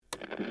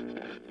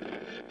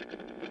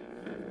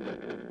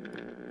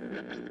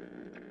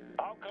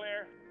All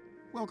clear.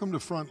 Welcome to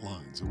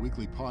Frontlines, a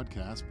weekly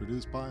podcast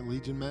produced by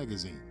Legion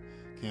Magazine,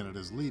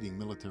 Canada's leading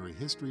military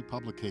history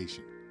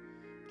publication.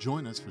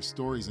 Join us for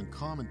stories and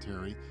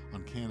commentary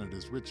on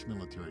Canada's rich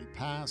military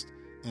past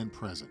and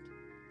present.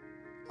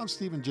 I'm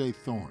Stephen J.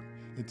 Thorne,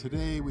 and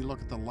today we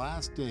look at the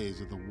last days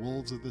of the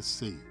Wolves of the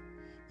Sea,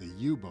 the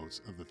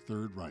U-boats of the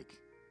Third Reich.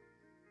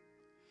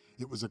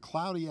 It was a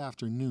cloudy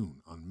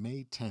afternoon on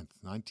May 10,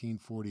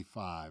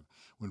 1945,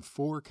 when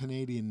 4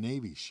 Canadian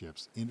Navy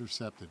ships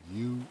intercepted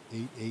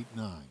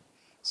U-889,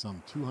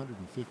 some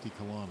 250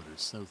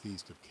 kilometers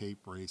southeast of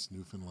Cape Race,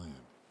 Newfoundland.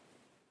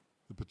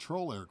 The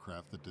patrol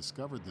aircraft that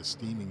discovered the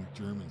steaming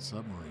German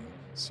submarine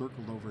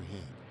circled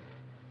overhead.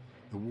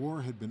 The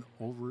war had been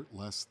over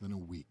less than a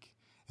week,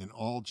 and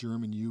all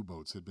German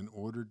U-boats had been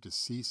ordered to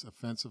cease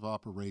offensive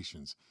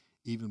operations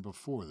even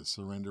before the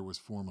surrender was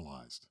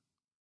formalized.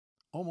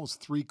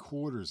 Almost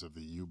 3/4 of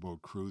the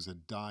U-boat crews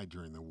had died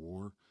during the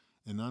war,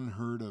 an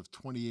unheard of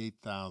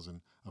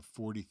 28,000 of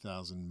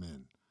 40,000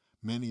 men,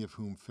 many of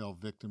whom fell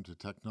victim to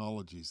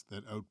technologies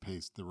that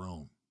outpaced their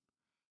own.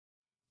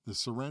 The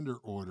surrender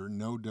order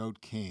no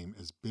doubt came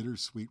as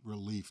bittersweet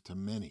relief to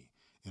many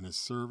in a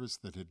service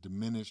that had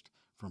diminished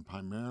from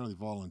primarily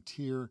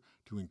volunteer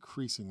to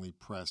increasingly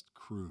pressed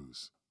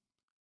crews.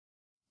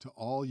 To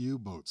all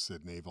U-boats,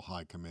 said Naval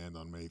High Command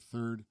on May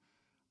 3rd,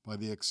 by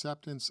the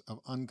acceptance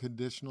of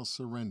unconditional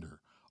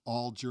surrender,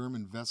 all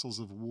German vessels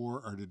of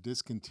war are to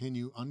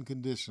discontinue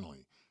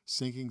unconditionally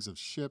sinkings of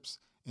ships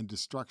and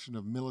destruction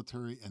of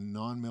military and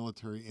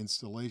non-military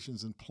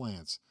installations and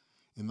plants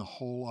in the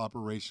whole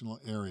operational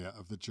area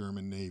of the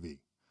German Navy.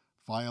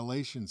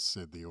 Violations,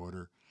 said the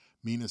order,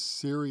 mean a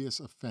serious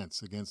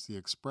offense against the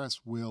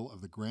express will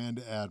of the Grand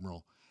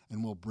Admiral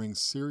and will bring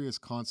serious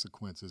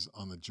consequences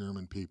on the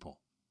German people.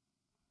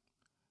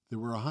 There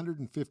were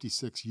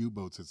 156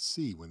 U-boats at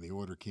sea when the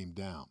order came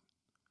down.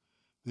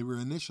 They were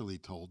initially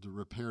told to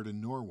repair to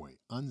Norway,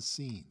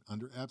 unseen,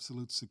 under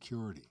absolute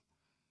security.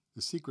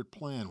 The secret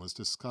plan was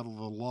to scuttle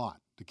the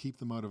lot to keep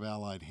them out of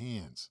Allied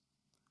hands.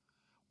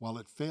 While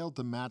it failed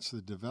to match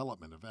the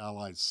development of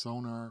Allied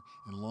sonar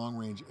and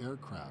long-range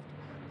aircraft,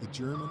 the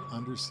German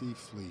undersea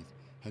fleet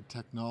had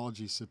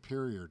technology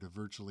superior to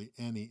virtually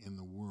any in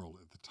the world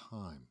at the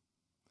time.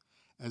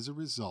 As a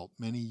result,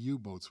 many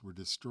U-boats were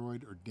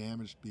destroyed or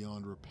damaged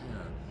beyond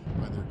repair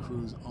by their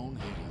crews' own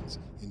hands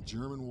in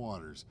German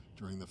waters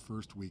during the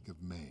first week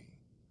of May.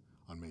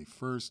 On May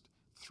 1st,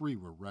 3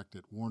 were wrecked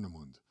at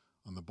Warnemund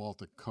on the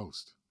Baltic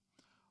coast.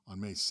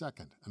 On May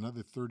 2nd,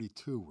 another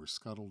 32 were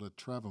scuttled at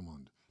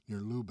Travemund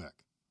near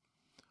Lübeck.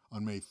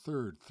 On May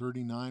 3rd,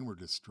 39 were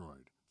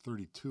destroyed,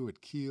 32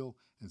 at Kiel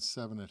and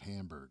 7 at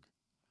Hamburg.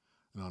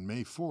 And on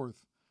May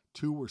 4th,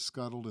 2 were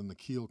scuttled in the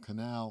Kiel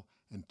Canal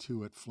and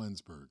 2 at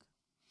Flensburg.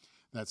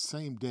 That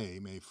same day,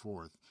 May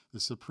 4th,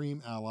 the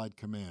Supreme Allied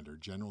Commander,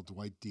 General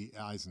Dwight D.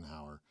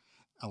 Eisenhower,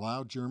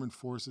 allowed German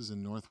forces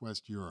in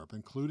Northwest Europe,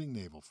 including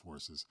naval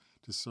forces,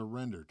 to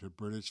surrender to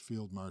British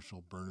Field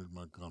Marshal Bernard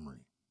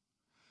Montgomery.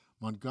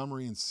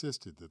 Montgomery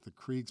insisted that the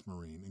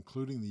Kriegsmarine,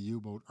 including the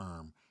U-boat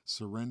arm,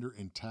 surrender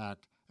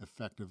intact,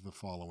 effective the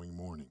following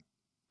morning.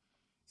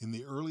 In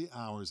the early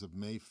hours of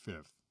May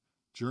 5th,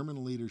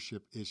 German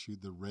leadership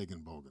issued the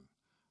Regenbogen,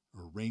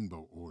 or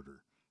Rainbow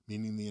Order,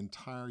 meaning the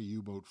entire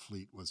U-boat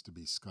fleet was to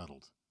be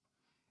scuttled.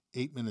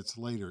 8 minutes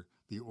later,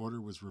 the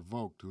order was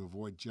revoked to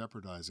avoid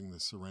jeopardizing the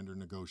surrender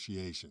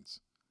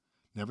negotiations.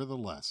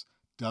 Nevertheless,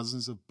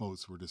 dozens of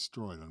boats were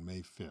destroyed on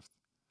May 5th,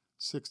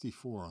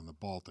 64 on the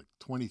Baltic,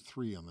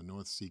 23 on the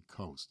North Sea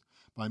coast.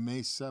 By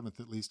May 7th,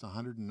 at least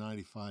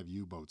 195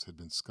 U-boats had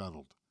been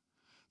scuttled.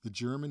 The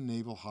German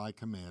Naval High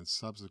Command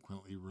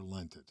subsequently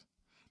relented.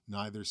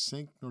 Neither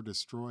sink nor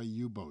destroy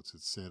U-boats,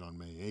 it said on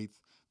May 8th,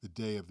 the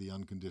day of the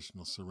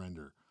unconditional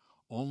surrender.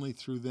 Only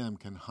through them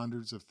can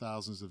hundreds of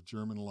thousands of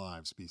German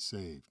lives be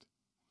saved.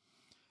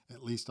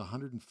 At least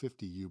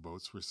 150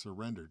 U-boats were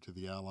surrendered to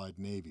the Allied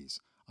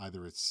navies,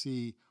 either at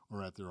sea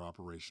or at their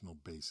operational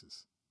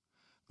bases.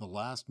 The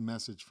last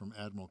message from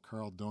Admiral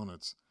Karl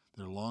Donitz,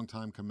 their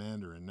longtime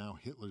commander and now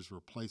Hitler's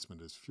replacement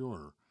as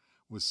Führer,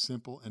 was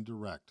simple and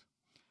direct.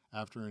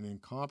 After an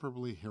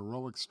incomparably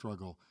heroic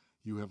struggle,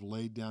 you have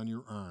laid down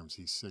your arms,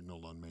 he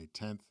signaled on May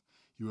 10th.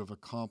 You have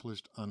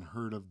accomplished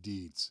unheard-of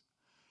deeds.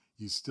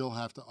 You still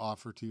have to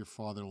offer to your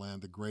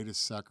fatherland the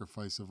greatest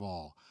sacrifice of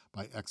all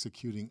by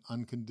executing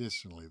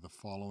unconditionally the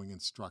following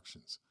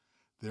instructions.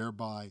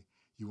 Thereby,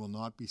 you will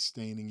not be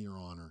staining your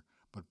honor,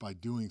 but by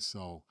doing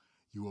so,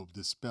 you will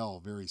dispel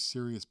very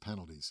serious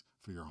penalties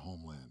for your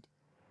homeland.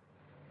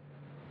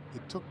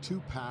 It took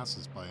 2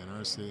 passes by an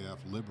RCAF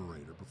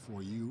Liberator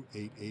before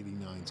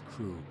U-889's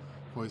crew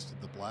hoisted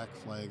the black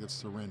flag of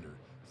surrender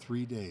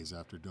 3 days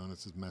after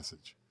Donitz's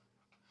message.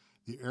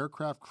 The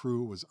aircraft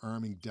crew was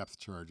arming depth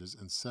charges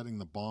and setting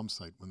the bomb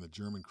site when the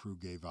German crew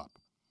gave up.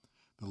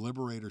 The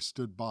Liberator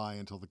stood by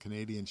until the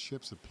Canadian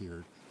ships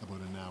appeared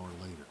about an hour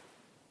later.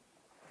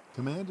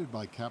 Commanded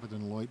by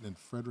Captain Lieutenant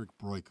Frederick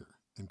Breuker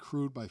and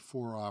crewed by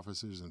 4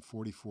 officers and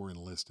 44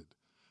 enlisted,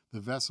 The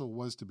vessel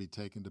was to be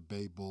taken to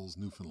Bay Bulls,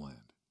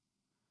 Newfoundland.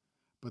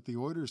 But the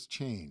orders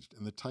changed,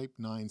 and the Type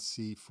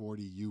 9C-40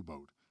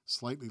 U-boat,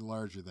 slightly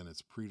larger than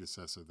its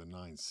predecessor, the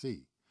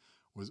 9C,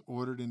 was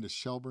ordered into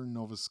Shelburne,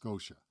 Nova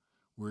Scotia,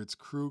 where its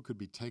crew could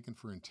be taken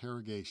for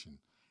interrogation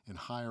and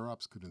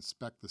higher-ups could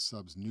inspect the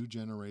sub's new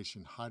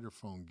generation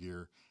hydrophone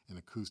gear and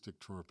acoustic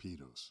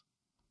torpedoes.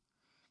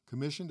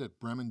 Commissioned at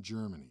Bremen,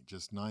 Germany,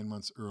 just 9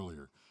 months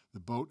earlier, the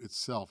boat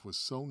itself was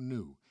so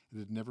new it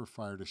had never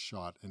fired a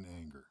shot in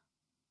anger.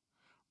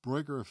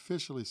 Bruegger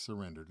officially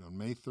surrendered on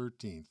May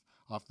 13th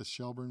off the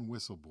Shelburne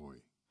Whistle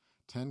Buoy,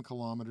 10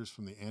 kilometers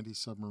from the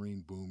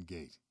anti-submarine boom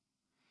gate.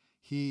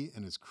 He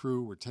and his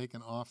crew were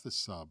taken off the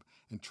sub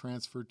and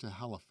transferred to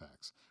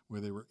Halifax,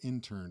 where they were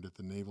interned at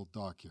the Naval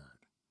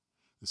Dockyard.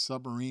 The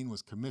submarine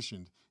was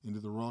commissioned into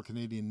the Royal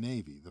Canadian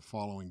Navy the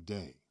following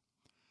day.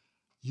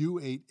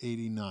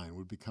 U-889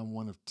 would become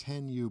one of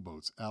 10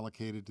 U-boats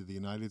allocated to the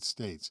United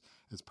States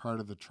as part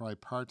of the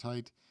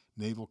Tripartite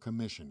Naval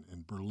Commission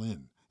in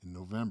Berlin in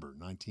November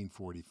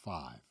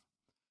 1945.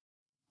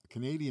 The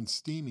Canadian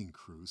steaming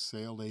crew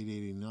sailed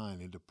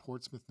 889 into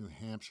Portsmouth, New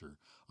Hampshire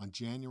on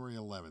January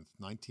 11,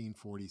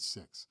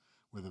 1946,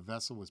 where the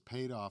vessel was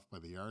paid off by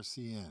the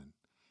RCN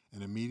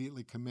and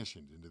immediately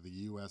commissioned into the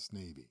U.S.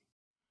 Navy.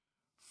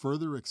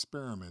 Further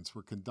experiments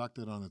were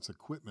conducted on its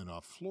equipment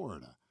off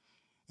Florida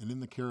and in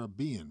the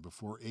Caribbean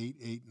before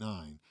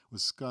 889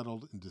 was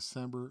scuttled in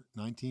December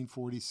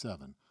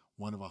 1947,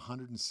 one of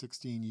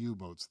 116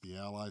 U-boats the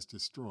Allies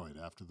destroyed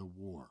after the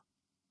war.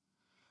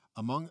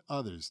 Among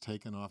others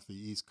taken off the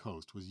East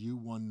Coast was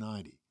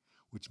U-190,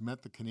 which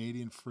met the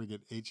Canadian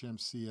frigate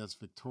HMCS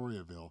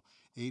Victoriaville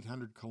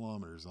 800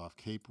 kilometers off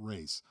Cape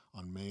Race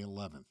on May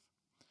 11th.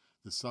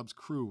 The sub's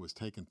crew was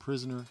taken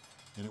prisoner,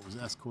 and it was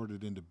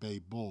escorted into Bay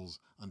Bulls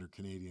under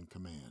Canadian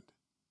command.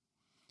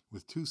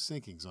 With 2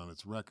 sinkings on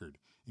its record,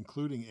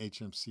 including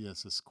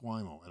HMCS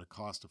Esquimalt at a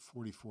cost of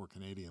 44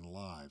 Canadian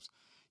lives,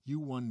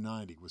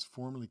 U-190 was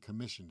formally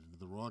commissioned into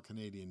the Royal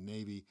Canadian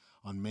Navy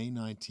on May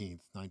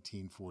 19,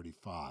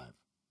 1945.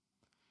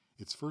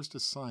 Its first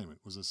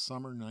assignment was a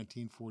summer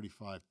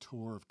 1945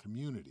 tour of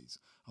communities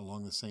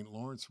along the St.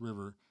 Lawrence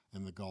River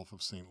and the Gulf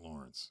of St.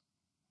 Lawrence.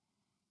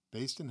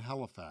 Based in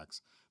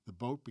Halifax, the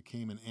boat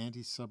became an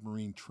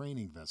anti-submarine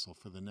training vessel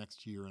for the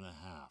next year and a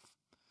half.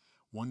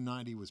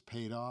 190 was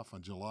paid off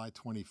on July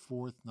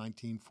 24,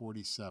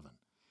 1947.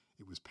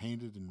 It was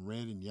painted in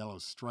red and yellow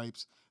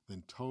stripes,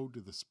 then towed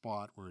to the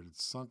spot where it had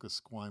sunk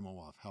Esquimalt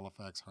off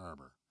Halifax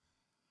Harbor.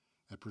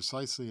 At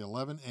precisely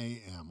 11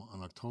 a.m.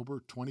 on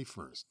October 21,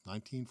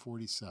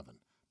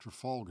 1947,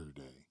 Trafalgar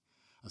Day,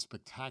 a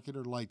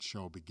spectacular light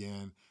show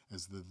began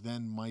as the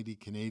then mighty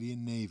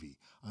Canadian Navy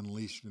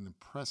unleashed an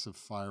impressive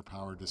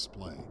firepower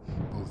display,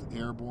 both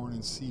airborne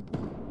and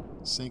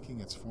seaborne, sinking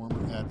its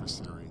former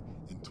adversary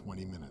in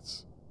 20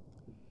 minutes.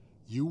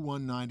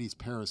 U-190's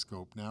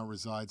periscope now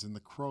resides in the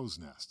Crow's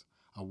Nest,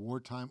 a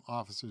wartime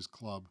officers'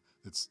 club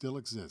that still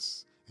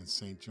exists in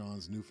St.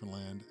 John's,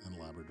 Newfoundland and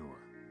Labrador.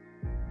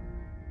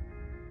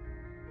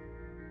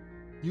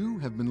 You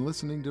have been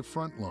listening to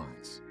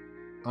Frontlines.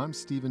 I'm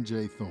Stephen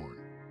J. Thorne.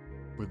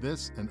 For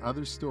this and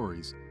other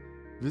stories,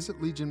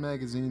 visit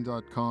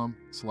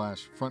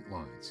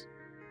legionmagazine.com/frontlines.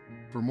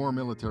 For more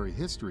military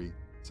history,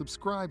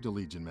 subscribe to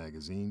Legion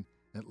Magazine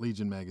at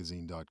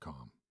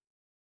legionmagazine.com.